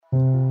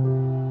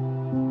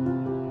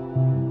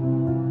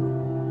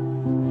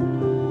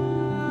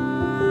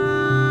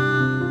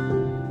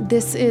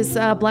This is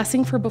a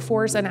blessing for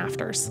befores and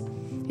afters.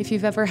 If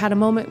you've ever had a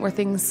moment where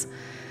things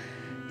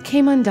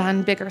came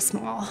undone, big or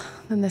small,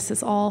 then this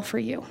is all for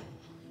you.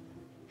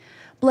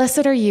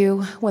 Blessed are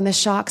you when the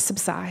shock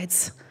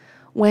subsides,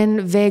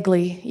 when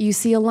vaguely you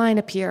see a line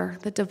appear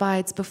that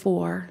divides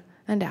before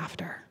and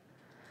after.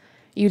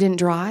 You didn't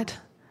draw it,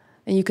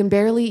 and you can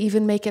barely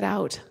even make it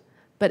out,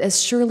 but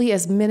as surely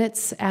as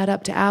minutes add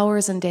up to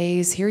hours and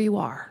days, here you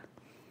are,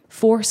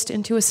 forced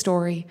into a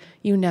story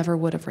you never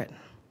would have written.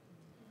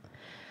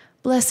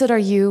 Blessed are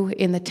you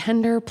in the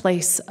tender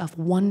place of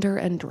wonder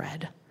and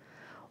dread,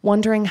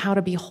 wondering how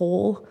to be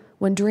whole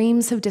when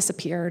dreams have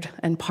disappeared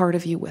and part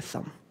of you with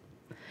them,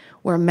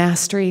 where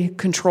mastery,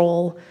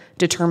 control,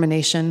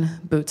 determination,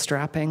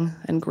 bootstrapping,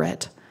 and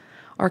grit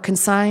are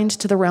consigned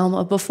to the realm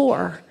of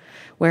before,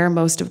 where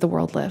most of the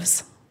world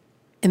lives,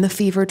 in the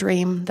fever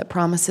dream that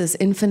promises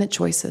infinite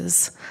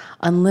choices,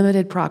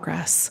 unlimited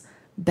progress,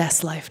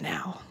 best life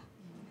now.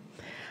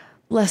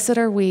 Blessed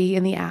are we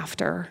in the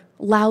after,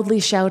 loudly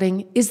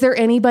shouting, "Is there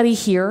anybody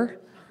here?"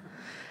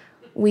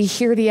 We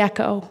hear the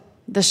echo,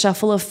 the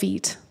shuffle of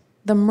feet,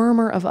 the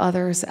murmur of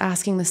others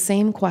asking the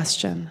same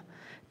question,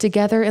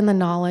 together in the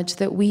knowledge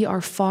that we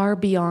are far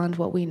beyond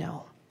what we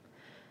know.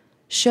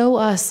 Show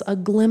us a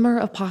glimmer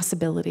of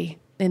possibility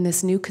in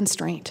this new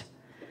constraint,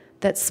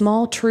 that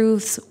small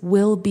truths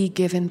will be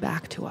given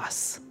back to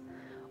us.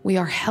 We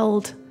are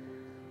held,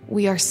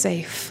 we are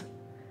safe,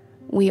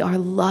 we are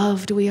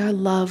loved, we are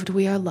loved,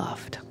 we are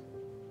loved.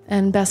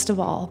 And best of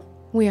all,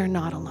 we are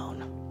not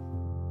alone.